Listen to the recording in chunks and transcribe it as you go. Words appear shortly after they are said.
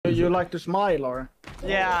you like to smile or?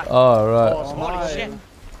 Yeah. Oh, right. Oh, Holy shit. smile.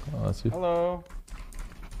 Oh, that's you. Hello.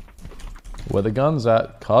 Where the gun's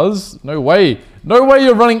at? Cuz? No way. No way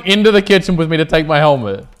you're running into the kitchen with me to take my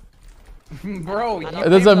helmet. Bro,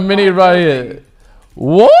 There's a mini right here.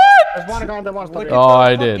 What? There's one guy that wants to. Look at Oh,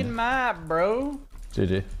 I the did. fucking map, bro.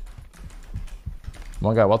 GG.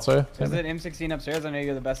 One guy, what, sir? Is it M16 upstairs? I know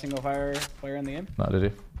you're the best single fire player in the game. No, did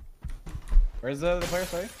he? Where's the player,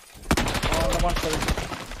 sorry? Oh, the one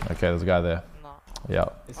for. Okay, there's a guy there. No. Yeah.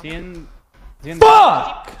 Is he in...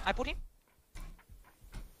 Fuck! I put him.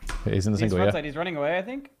 He's in the He's single, front yeah. side. He's running away, I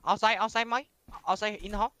think. Outside, Mike. Outside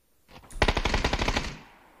in the hall.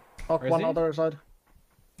 Oh, Where is one he? other side.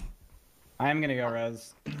 I'm gonna go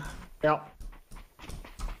res. Yeah.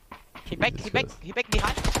 He back behind.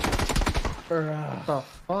 What the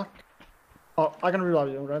fuck? Oh, I can revive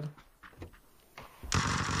you, right?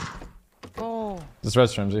 Oh. Just red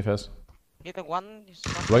streams, he first. Hit the one.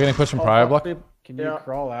 We're getting pushed from Oh, prior fuck, block. Can you Yeah.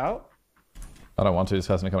 crawl out? I don't want to, this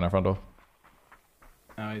guy's gonna come in our front door.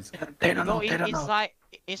 No, he's... They don't know. No, They don't know.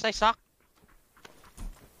 inside sock.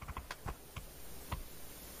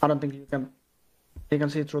 I don't think you can. He can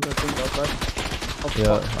see through the windows, right? Oh,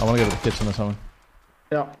 Yeah, fuck. I wanna go to the kitchen or something.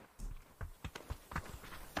 Yeah.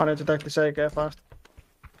 I need to take this AK fast.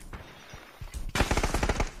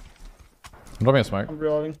 I'm dropping a smoke. I'm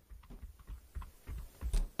reviving.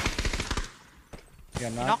 Yeah,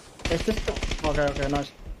 No. not. Is this the... Okay,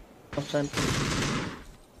 nice. I'm saying.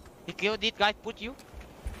 He killed this guy. Put you.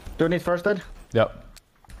 Do you need first aid? Yep.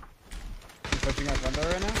 He's pushing our front door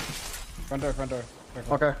right now. Front door.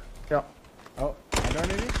 Careful. Okay. Yeah. Oh, my door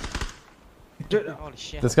maybe? Dude, Holy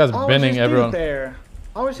shit. This guy's how is binning he still everyone. there?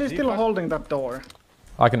 How is he Is he still fuck- holding that door?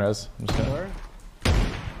 I can res. I'm just gonna... Door?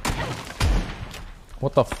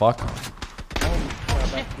 What the fuck?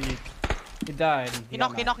 He died. He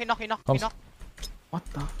knocked. Comes. What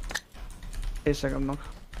the? 8 second knock.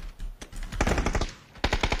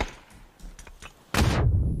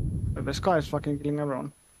 This guy is fucking killing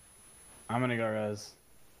everyone. I'm gonna go res.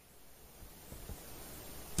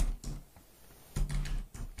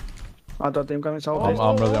 Other team coming south.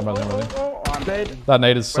 I'm ready. Oh, I'm Dead. That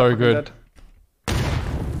nade is so We're good. dead.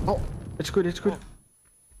 Oh, it's good, it's good.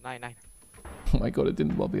 Nine. Oh my god, it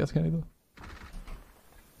didn't blow the scan either.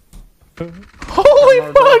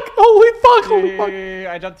 Holy fuck! Holy fuck! Holy fuck!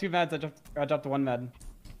 I dropped 2 meds. I dropped 1 med.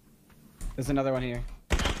 There's another one here.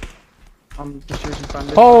 I'm just using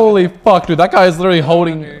bandage. Holy fuck, dude! That guy is literally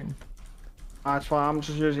holding. That's fine, I'm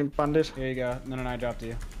just using bandage. Here you go. No, I dropped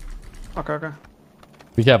you. Okay.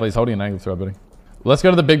 Be careful, he's holding an angle through our building. Let's go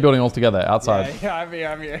to the big building all together, outside. Yeah, I'm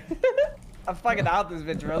here. I'm fucking out this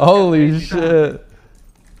bitch, bro. Holy shit!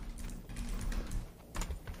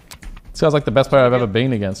 This guy's like the best player I've ever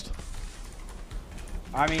been against.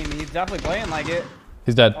 I mean, he's definitely playing like it.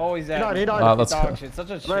 He's dead. Oh, he's dead. He died. Let's Dog go. shit. Such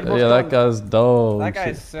a shit. Red Yeah, that guy's dog. That guy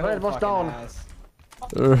is shit. so Red was fucking down. ass.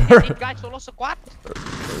 This guy solo squad.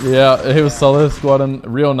 Yeah, he was solid squad and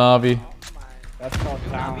real Navi. That's called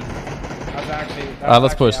talent. That was actually.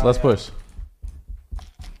 Let's push. Let's push.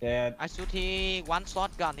 Yeah. I shoot he one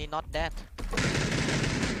shotgun. He not dead.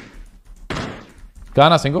 Guy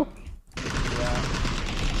not single.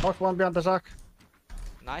 Knocked one behind the sack.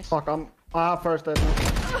 Nice. Fuck, I have first aid.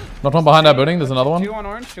 Not one behind our building. There's another one. 2 on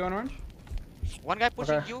orange. 2 on orange. One guy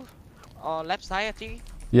pushing Okay. you. Left side, I think.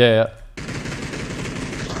 Yeah.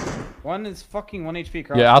 One is fucking 1 HP.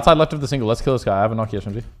 Cross. Yeah, outside left of the single. Let's kill this guy. I have a knock here,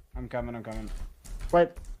 SMG. I'm coming. Wait.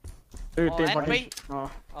 Do you Oh, team and fucking... wait. Oh,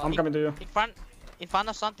 I'm coming to you. In front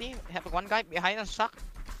of something. Have one guy behind us. Suck.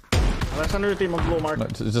 There's a new team on blue mark. No,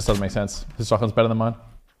 it just doesn't make sense. His shotgun's better than mine.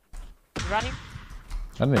 Running.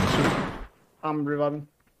 I didn't even shoot. I'm reviving.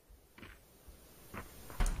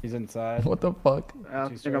 He's inside. What the fuck? Yeah,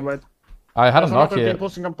 Too you can wait. I had a There's knock another here. team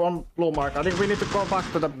pushing up on blue mark. I think we need to go back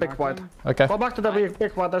to the big white. Okay. Go back to the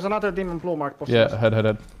big white. There's another team on blue mark pushing Yeah, us. head.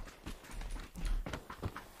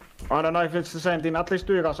 I don't know if it's the same team. At least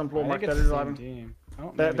 2 guys on blue I mark. think They're it's the same reviving. team.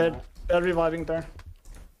 Oh, maybe They're not. reviving there.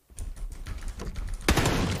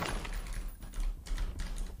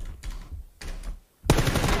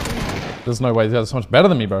 There's no way. These guys are so much better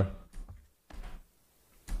than me, bro.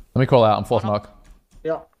 Let me crawl out. I'm fourth knock.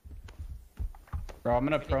 Yeah. Bro, I'm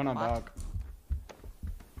gonna prone on dog.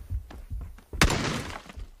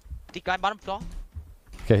 The guy bottom floor.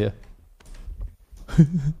 Okay, here.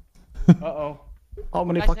 Uh-oh. How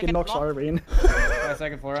many Guys, fucking second knocks floor. are we in? Got a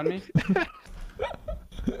second floor on me.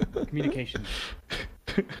 Communication.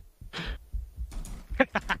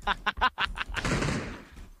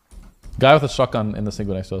 Guy with a shotgun in the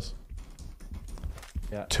single next to us.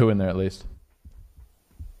 Yeah. 2 in there at least.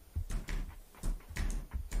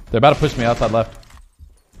 They're about to push me outside left.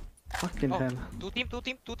 Fucking hell. Two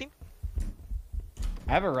team.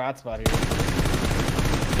 I have a rat spot here.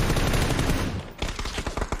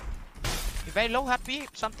 You're very low, happy,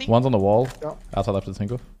 something. One's on the wall. Yeah. Outside left to think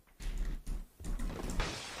of.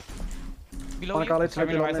 Below One you. guy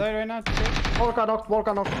literally Coming to my below me. side right now.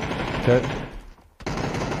 Volkan knocked. Okay.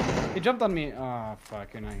 He jumped on me. Oh,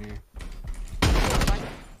 fuck, you're not here.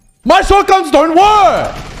 My shotguns don't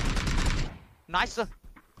work! Nice.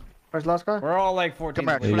 Where's the last guy? We're all like 14.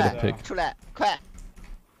 Come here, you出 get 来 the pick. 出来，快！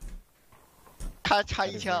咔嚓 I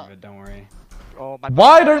一枪 deserve，it, don't worry. Oh, my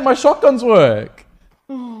Why don't my shotguns work?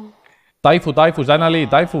 Daifu, Zainali,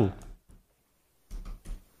 Daifu.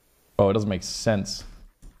 Oh, it doesn't make sense.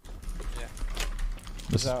 Yeah.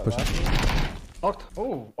 This is Out pushing. left. Knocked.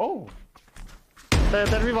 Oh. They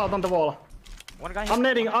revived on the wall. One guy. I'm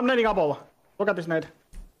nading above. Look at this nade.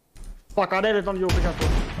 Fuck, I naded on you, be careful.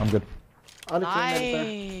 I'm good. I literally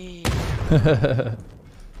naded Nice.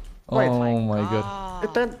 Wait. Oh my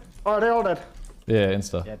god. there. Are they all dead? Yeah,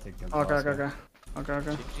 insta. Yeah, take them. Okay.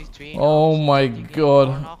 3-3. Oh my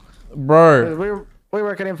god. Bro. We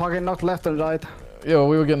were getting fucking knocked left and right. Yo,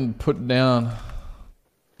 we were getting put down. Do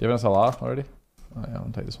you have an SLR already? Oh yeah, I'll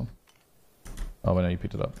take this one. Oh wait, no, you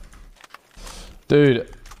picked it up. Dude.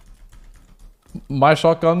 My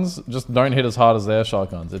shotguns just don't hit as hard as their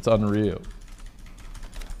shotguns. It's unreal.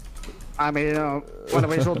 I mean, you know, when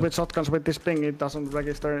we shoot with shotguns with this ping, it doesn't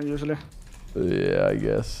register usually. Yeah, I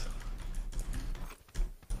guess.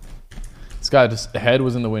 This guy just head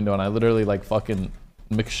was in the window and I literally like fucking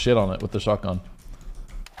mixed shit on it with the shotgun.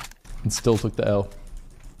 And still took the L.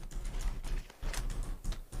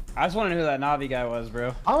 I just want to know who that Navi guy was,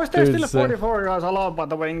 bro. How is there Dude, still a same. 44 guys allowed by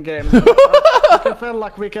the way in game? I felt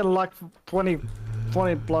like we killed like 20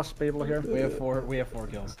 plus people here. We have four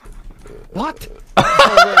kills. What? I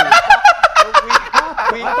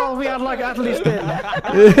thought we had like at least 10.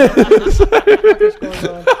 What is going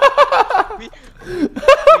on? We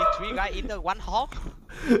three guys in the one hall.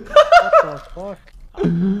 What the fuck?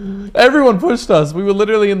 Everyone pushed us. We were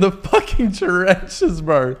literally in the fucking trenches,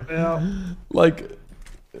 bro. Yeah. Like,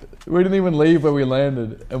 we didn't even leave where we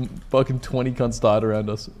landed, and fucking 20 cunts died around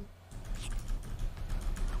us.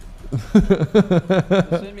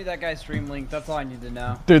 Send me that guy's stream link. That's all I need to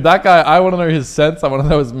know. Dude, that guy, I want to know his sense. I want to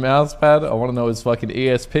know his mouse pad. I want to know his fucking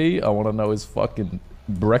ESP. I want to know his fucking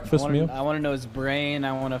breakfast meal. I want to know his brain.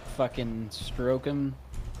 I want to fucking stroke him.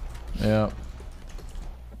 Yeah.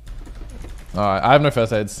 Alright, I have no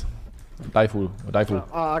first aids. Daifu.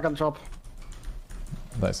 I can drop.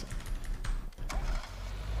 Nice.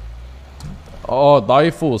 Oh,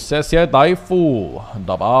 Daifu. 谢谢 Daifu.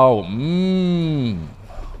 Dabao. Mmm.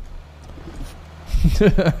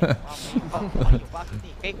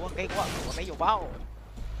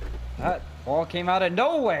 That ball came out of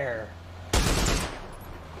nowhere.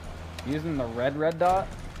 Using the red dot?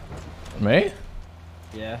 Me?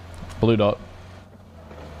 Yeah. Blue dot.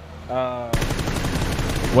 Uh,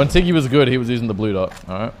 When Tiggy was good, he was using the blue dot.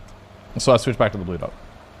 Alright. So I switched back to the blue dot.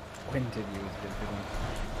 when did you use good for him?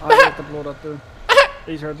 I like the blow that too.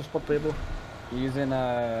 Easier to spot people. You using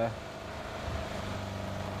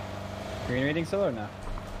green rating still or no?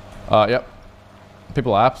 Yep.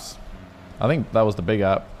 People apps. I think that was the big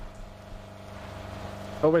app.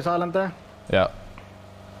 Always silent there. Yeah.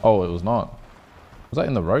 Oh, it was not. Was that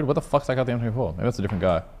in the road? What the fuck's that got the M24? Maybe that's a different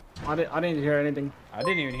guy. I didn't hear anything. I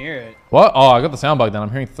didn't even hear it. What? Oh, I got the sound bug then. I'm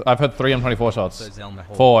hearing. I've heard 3 M24 shots.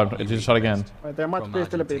 4. It just shot again. Wait, there might be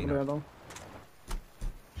still a people here though.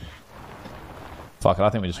 Fuck it. I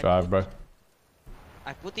think we just drive, bro.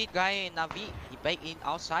 I put it guy in Navi. He back in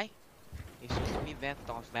outside. He seems to be very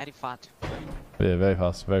fast. Yeah, very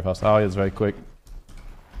fast. Very fast. Oh, yeah, it's very quick.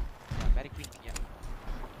 Very quick. Yeah.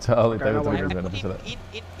 Totally. Okay, David now told me we're to I do put that. him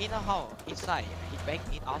in a hole inside. He back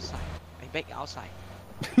in outside. I back outside.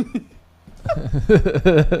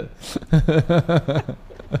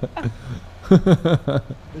 We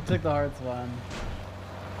took the hearts one.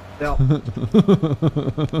 Yeah.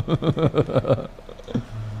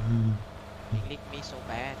 He licked me so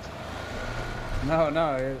bad.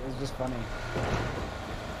 No, it was just funny.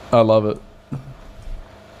 I love it.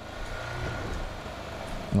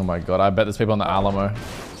 Oh my god, I bet there's people on the Alamo.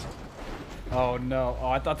 Oh no. Oh,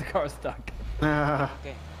 I thought the car was stuck.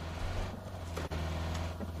 Okay.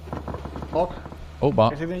 Lock. Oh,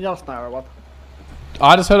 but Is it in just now or what?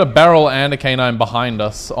 I just heard a barrel and a canine behind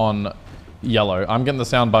us on yellow. I'm getting the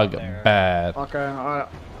sound bug There. bad. Okay.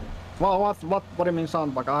 What do you mean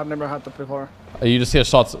sound bug? I've never had that before. You just hear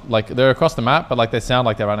shots, like, they're across the map, but like they sound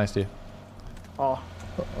like they're right next to you. Oh.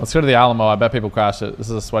 Let's go to the Alamo. I bet people crash it. This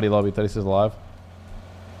is a sweaty lobby. 36 alive.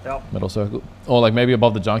 Yep. Middle circle. Or like maybe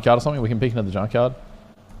above the junkyard or something. We can peek into the junkyard.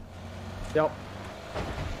 Yep.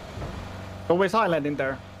 But we're silent in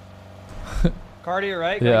there. Car to your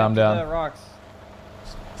right. Yeah, going I'm up to down. The rocks.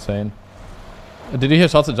 Insane. Did you hear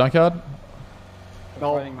shots at junkyard?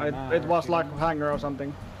 No, Fighting now, it was shooting. like hangar or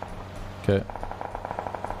something. Okay.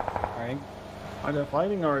 Alright. Are they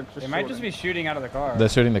fighting or just They might just be shooting out of the car. They're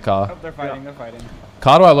shooting the car. Oh, they're fighting. They're fighting.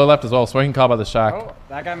 Car to our low left as well. Smoking car by the shack. Oh,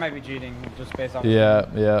 that guy might be cheating just based off. Yeah,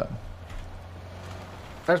 yeah.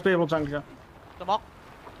 There's people junkyard. Smoke.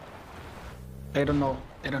 They don't know.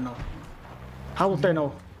 They don't know. How would they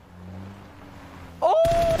know?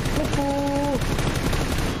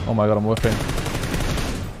 Oh my god, I'm whipping.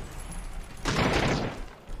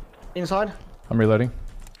 Inside? I'm reloading.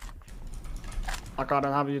 I don't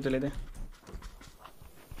have utility.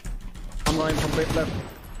 I'm going from bit left.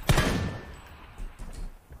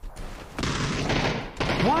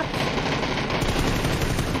 What?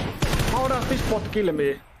 How does this bot kill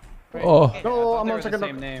me? Oh, No, I'm They on were the second.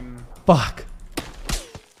 same name. fuck.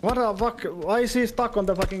 What the fuck? Why is he stuck on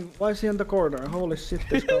the fucking... Why is he in the corner? Holy shit,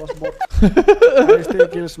 this guy was bot. And he still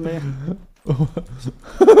kills me.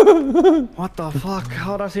 What the fuck?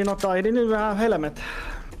 How does he not die? He didn't even have helmet.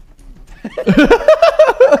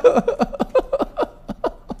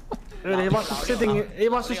 Really, he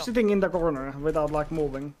was just sitting in the corner without like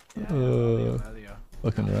moving.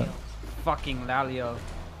 Looking right. Fucking Lalio.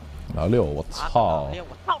 Now, Leo, what's how?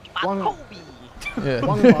 One- Yeah.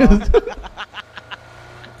 One bar.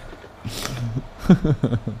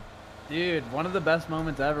 Dude, one of the best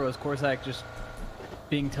moments ever was Corsac just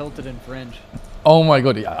being tilted in fringe. Oh my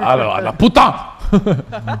god, yeah. La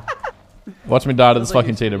puta! Watch me die to this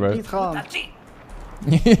fucking cheater, bro. Eat Khan.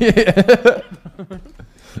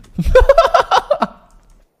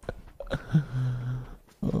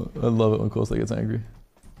 I love it when Corsac gets angry.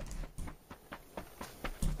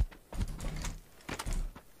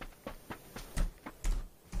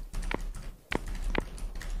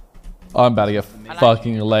 I'm about to get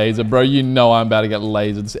fucking laser, bro. You know I'm about to get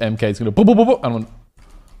lasered. This MK's gonna boop, boop, boop, boop. I'm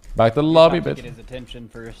back to the lobby, Get bitch. his attention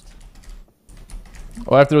first.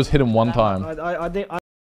 All I have to do is hit him one time. I think...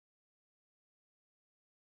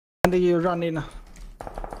 And you run in. I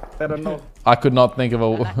don't know. I could not think of They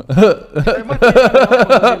a... might be in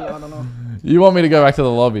the I don't know. You want me to go back to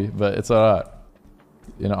the lobby, but it's alright.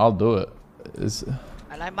 You know, I'll do it. It's...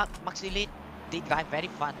 I like Max Elite. This guy very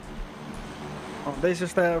fun. Oh, this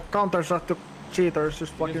is the counter shot to cheaters.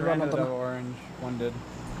 Just He fucking just run ran on into the them. orange. One did.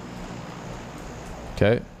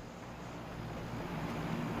 Okay.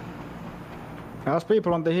 There's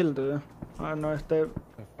people on the hill too. I don't know if they... The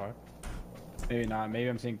fuck? Maybe not. Maybe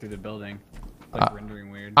I'm seeing through the building. Like rendering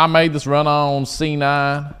weird. I made this run on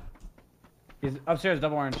C9. He's upstairs,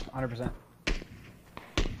 double orange, 100%.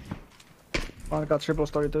 I got triple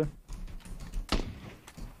story too.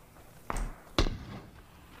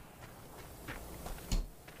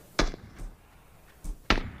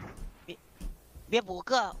别补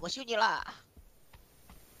个，我修你了。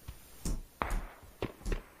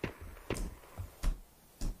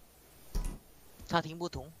家庭不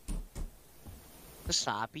同，个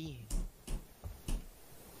傻逼。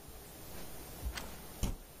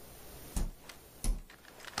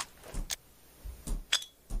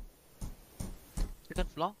Second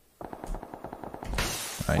floor.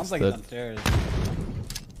 Nice. Sounds like he's upstairs.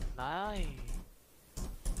 Nice.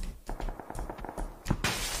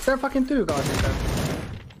 There are fucking two guys in there.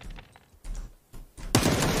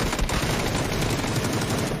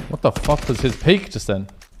 What the fuck was his peak just then?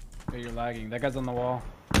 Yeah, you're lagging. That guy's on the wall.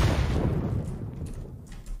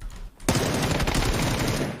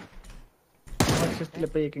 Like he's still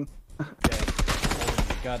peeking. Yeah.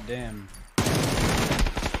 God damn.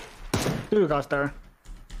 Two guys there.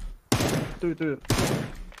 Two.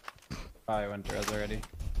 Oh, I went to res already.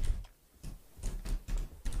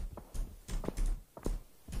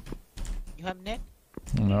 You have net?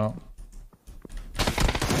 No.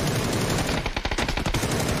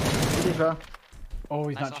 It is Oh,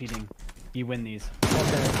 he's Nice not one. cheating. You win these.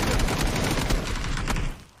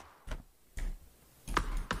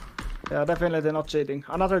 Yeah, definitely not cheating.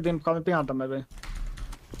 Another team coming behind them maybe.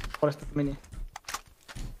 Forest mini.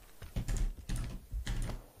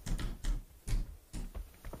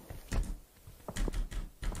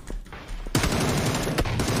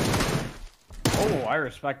 Oh, I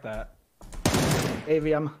respect that.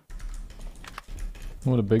 AVM.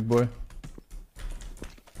 What a big boy.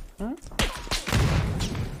 Huh?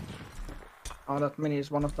 Oh, that mini is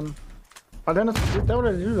one of them. But they're not. They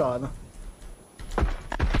already do that.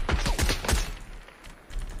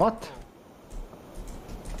 What?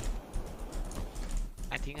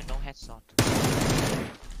 I think a no headshot.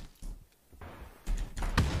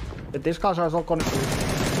 These guys are so confused.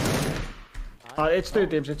 It's two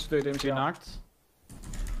teams, it's two teams. Two Yeah. knocked.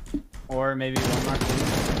 Or maybe one knocked.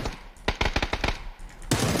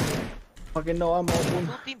 Fucking no ammo. Boom.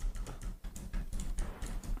 Two team.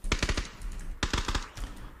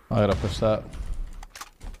 I gotta push that.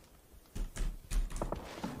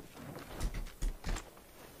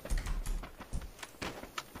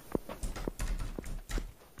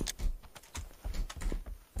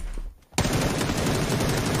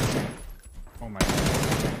 Oh my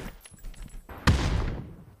god.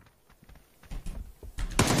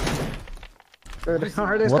 Dude,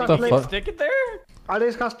 are these What guys the playing- fuck? Stick it there? Are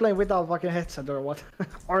these guys playing without fucking headset or what?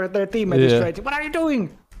 Or their teammate is Yeah. straight. What are you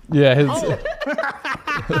doing? Yeah, his.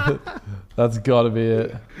 Oh. That's gotta be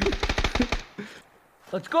it.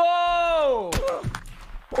 Let's go!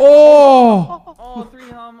 Oh! Oh, 3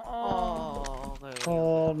 helm. Oh. Oh, okay,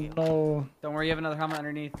 Oh okay. no. Don't worry, you have another helmet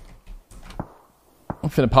underneath. I'm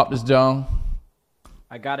finna pop this John.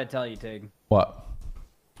 I gotta tell you, Tig. What?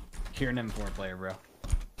 You're an M4 player, bro.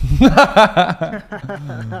 Yeah,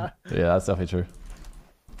 that's definitely true.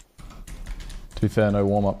 To be fair, no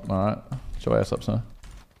warm up. Alright. Show your ass up, son.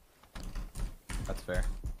 That's fair.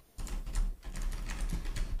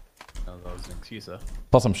 No, that was an excuse, though.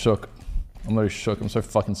 Plus, I'm shook. I'm literally shook. I'm so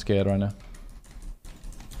fucking scared right now.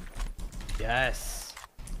 Yes.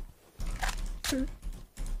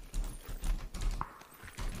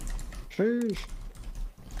 Sheesh.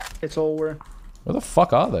 It's over. Where the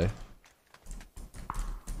fuck are they?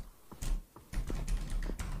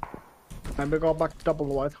 And we go back to double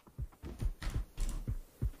white.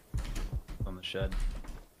 On the shed.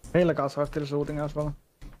 Heligas are still shooting as well.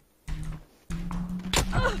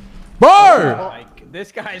 Bro! Like,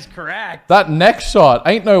 this guy's correct. That next shot.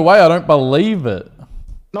 Ain't no way. I don't believe it.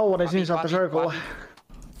 No one is inside the circle.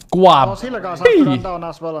 Guap. Those Heligas have to run down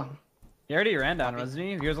as well. He already ran down, wasn't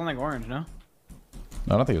he? He was on like orange, no?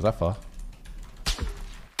 No, I don't think it was that far.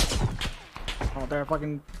 Oh, they're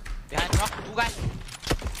fucking. Behind rock, two guys.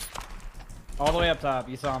 All the way up top.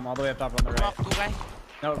 You saw him all the way up top on the right. Rock, two guys.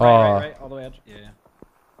 No, right, Oh. right. All the way edge. Yeah, yeah.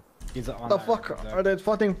 He's on The that fuck? right there. Are they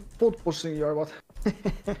fucking foot pushing you or what? Oh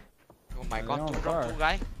my They're god, on two the rock, car. two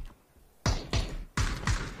guys.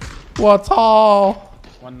 What's all?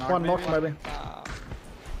 One knock, One knock maybe.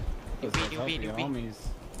 Those Newbie, guys help newbie, you, newbie. homies.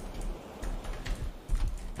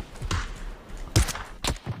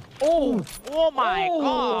 Oh! Oh my Oh.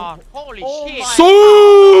 god, holy Oh shit. my-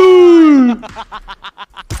 Soon!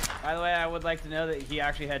 By the way, I would like to know that he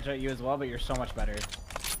actually headshot you as well, but you're so much better.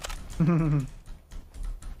 You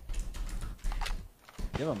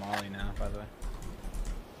have a molly now, by the way.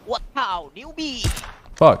 What how, newbie?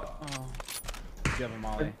 Fuck. Oh. You have a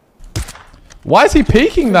molly. Why is he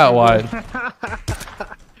peeking that wide?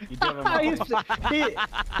 You do have a molly.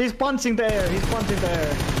 He's punching the air. He's punching the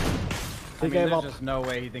air. I He mean, gave there's up. just no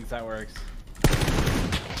way he thinks that works.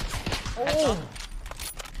 Oh.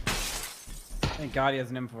 Thank God he has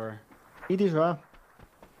an M4. It is right.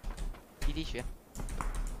 It is, yeah.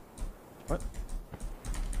 What?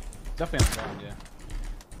 Definitely on the ground, yeah.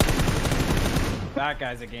 That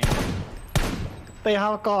guy's a gamer. They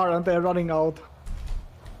have a car and they're running out.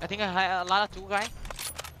 I think I had a lot of two guys.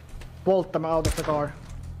 Bolt them out of the car.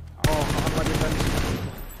 Oh, unlucky friends.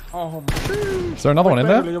 Oh, Is there another one in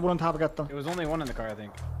Barely, there? you wouldn't have get them. it was only one in the car, I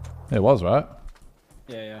think. It was, right?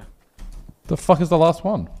 Yeah, yeah. The fuck is the last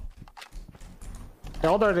one?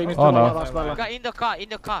 The other team is Oh, doing no. that as well. Guy in the car, in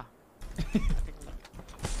the car.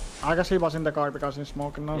 I guess he was in the car because he's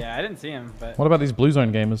smoking now. Yeah, I didn't see him, but What about these blue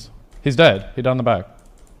zone gamers? He's dead. He died in the back.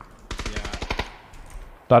 yeah.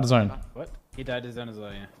 Died zone. What? He died his own as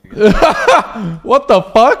well, yeah. What the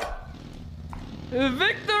fuck?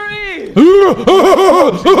 Victory!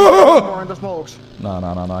 More in the smokes.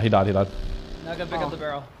 No. He died. Now go pick up the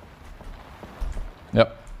barrel.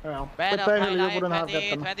 Yep. Yeah. Battle But barely you Highlight wouldn't have get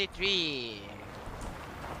them. 2023.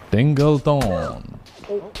 Dingleton.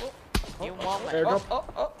 New moment. Airdrop.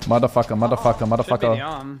 Motherfucker.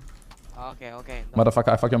 Okay, okay. Motherfucker,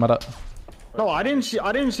 I fuck your mother. No, I didn't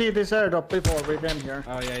see this airdrop before we came here.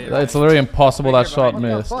 Oh, yeah, yeah. It's literally impossible that shot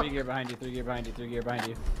Behind you. missed. 3 gear behind you, 3 gear behind you, 3 gear behind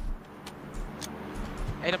you.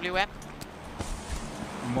 AWM.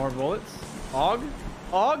 More bullets. Og?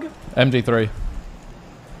 Og? MG3.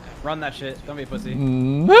 Run that shit. Don't be a pussy.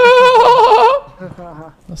 No!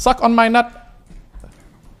 Suck on my nut.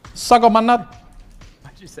 Suck on my nut.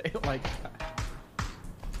 Why'd you say it like that?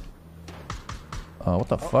 Oh, what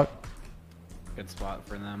the fuck? Good spot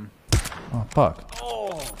for them. Oh, fuck.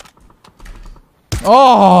 Oh!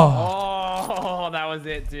 Oh! Oh, that was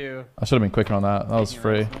it too. I should have been quicker on that. That was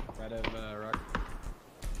free. Right of rock.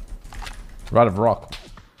 Right of rock.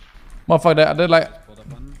 Motherfucker, I did like. Pulled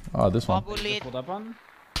up on. Oh, this one. Bullet. Pulled up on.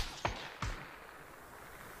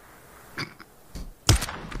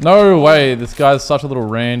 No way, this guy's such a little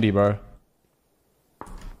randy, bro.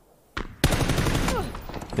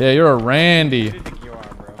 Yeah, you're a randy. Who do you think you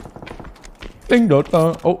are, bro? Ding dong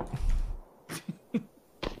dong. Oh.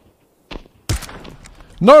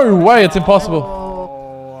 No way, it's impossible.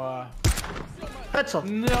 Oh. Headshot.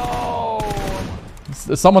 No.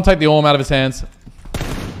 Someone take the arm out of his hands.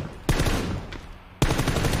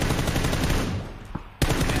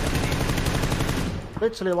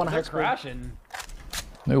 Literally one They're headshot. crashing.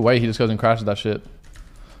 No way, he just goes and crashes that shit.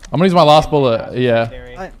 I'm gonna use my last bullet. Yeah.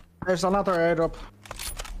 Hey, there's another airdrop.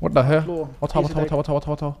 What the hell? Blue. What? Easy take. Still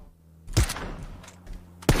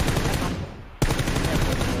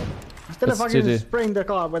It's fucking GG. spraying the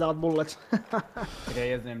car without bullets. Okay,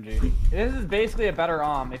 he has an MG. This is basically a better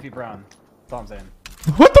if you brown. That's all I'm saying.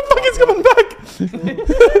 What the fuck is coming back?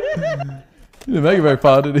 He didn't make it very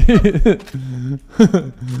far, did he?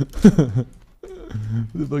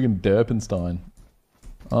 This is fucking Derpenstein.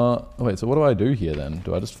 Wait, so what do I do here then?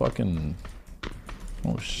 Do I just fucking...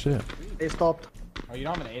 Oh shit. They stopped. Oh, you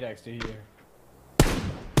don't have an 8x, do you?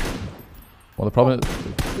 Well, the problem is...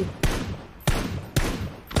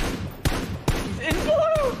 He's in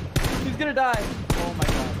blue! He's gonna die. Oh my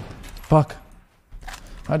god. Fuck.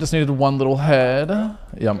 I just needed one little head. Yeah,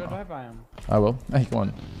 Go die by him. I will. Hey, come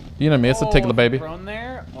on. You know me, it's the Tigler baby. Prone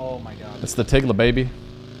there? Oh my god. It's the Tigler baby.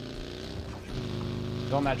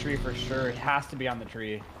 He's on that tree for sure. It has to be on the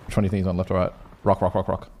tree. Which one do you think he's on, left or right? Rock, rock, rock,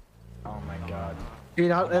 rock. Oh my god. He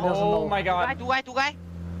doesn't know. Oh my god. Two guy.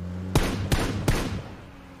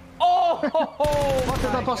 Oh! What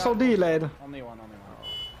did that was so delayed? Only one.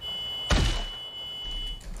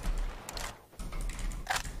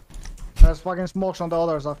 There's fucking smokes on the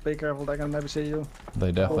other side. Be careful, they can maybe see you.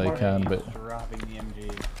 They definitely can, but... Dropping the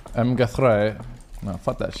MG. MG3. No,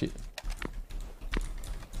 fuck that shit.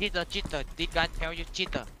 Cheater. This guy tell you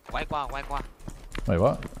cheater. Quay qua. Wait, what?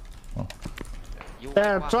 You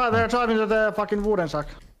They're quay qua. driving to the fucking wooden shack.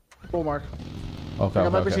 Blue mark. Okay, I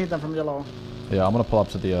can maybe okay, see okay. them from yellow. Yeah, I'm gonna pull up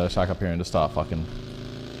to the shack up here and just start fucking...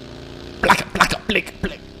 Blick.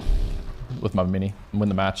 With my mini and win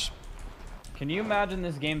the match. Can you imagine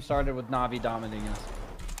this game started with Navi dominating us?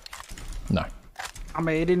 No. I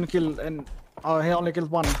mean, he didn't kill, and he only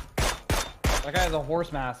killed one. That guy has a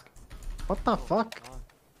horse mask. What the fuck?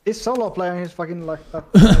 He's solo playing. He's fucking like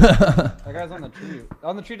that. That guy's on the tree.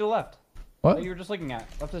 On the tree to the left. What? That you were just looking at.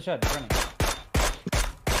 Left of the shed. He's running.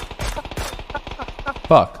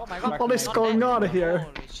 Fuck. Oh my god. What is going on here?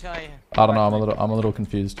 Holy shit. I don't know, I'm a little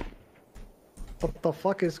confused. What the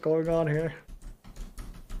fuck is going on here?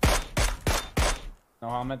 No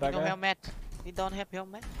helmet, that No guy? helmet. He don't have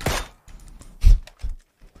helmet.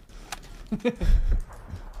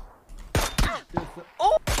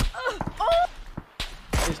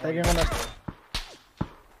 He's taking on us.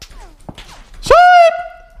 Shit!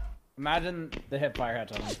 Imagine the hip fire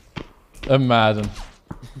hatch on him. Imagine.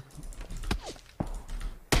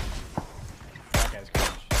 That guy's cringe.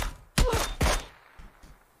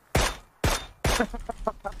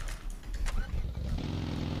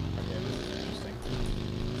 Okay, this is interesting.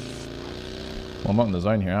 Well, I'm not in the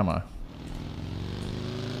zone here, am I?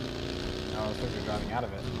 No, I was supposed to be driving out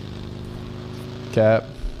of it. Cap.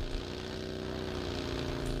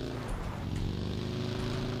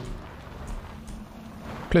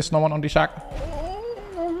 Please, no one on the shack.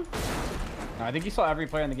 No, I think you saw every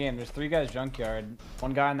player in the game. There's 3 guys junkyard,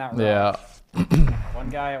 1 guy in that rock, Yeah, 1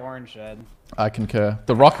 guy at orange shed, I concur.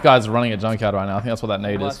 The rock guy's running at junkyard right now. I think that's what that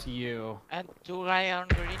nade plus is. you. And 2 guy on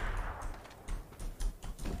green.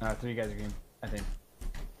 No, 3 guys are green, I think.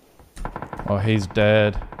 Oh, he's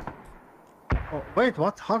dead. Oh, wait,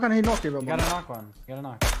 what? How can he not give him You one? gotta knock one. You gotta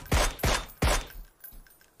knock.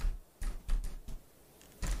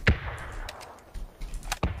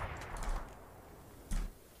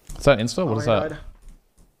 Is that insta? What Oh, is he that? died.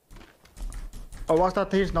 Oh, was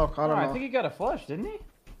that his knock? I Oh, don't I know. think he got a flush, didn't he?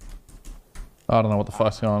 I don't know what the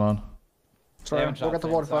fuck's going on. They Sorry, haven't we'll shot get the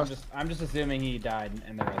since, water so first. I'm just assuming he died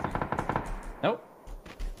and they're resing. Nope.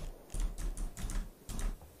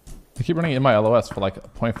 I keep running in my LOS for like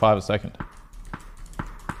 0.5 a second.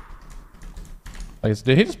 Like,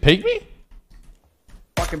 did he just peek me?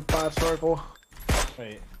 Fucking bad circle.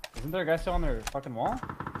 Wait, isn't there a guy still on their fucking wall?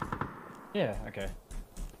 Yeah, okay.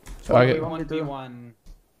 So Okay. what do you want me to do? 1v1.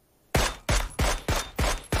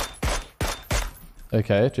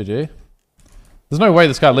 Okay, GG. There's no way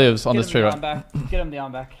this guy lives on this tree, right? Get him the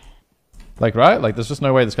on back. Like, right? Like, there's just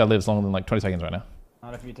no way this guy lives longer than like 20 seconds right now.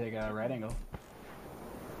 Not if you take a right angle.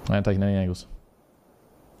 I ain't taking any angles.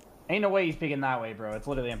 Ain't no way he's peeking that way, bro. It's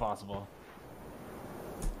literally impossible.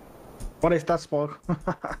 What is that smoke?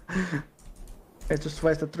 It just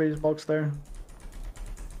wasted 3 smokes there.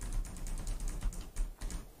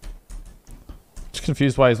 just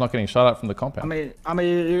confused why he's not getting shot at from the I compound. mean,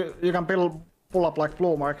 you can pull up like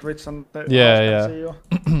blue mark, Rich, and the Yeah, can see you.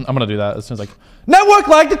 I'm gonna do that as soon as Network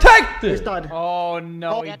lag He's detected! died. Oh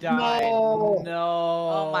no, he Oh, died. no. No.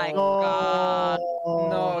 Oh my god.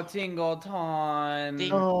 No, Tingle Ton.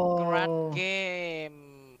 Oh. Great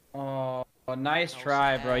game. Oh, nice So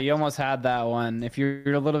try, bro. sad. You almost had that one. If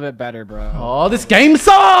you're a little bit better, bro. Oh, this game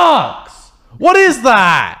sucks! What is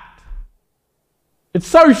that? It's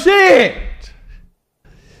so shit!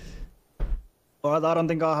 Alright, I don't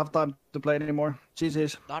think I have time to play anymore.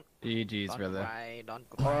 GG's. GG's, Don't brother. cry, don't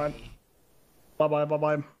Alright. cry.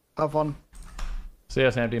 Bye. Have fun. See ya,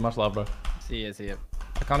 Sandy. Much love, bro. See ya, see ya.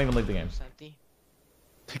 I can't even leave the game. Santi.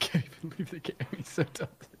 I can't even leave the game. He's so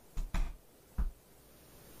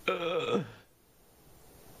dumb.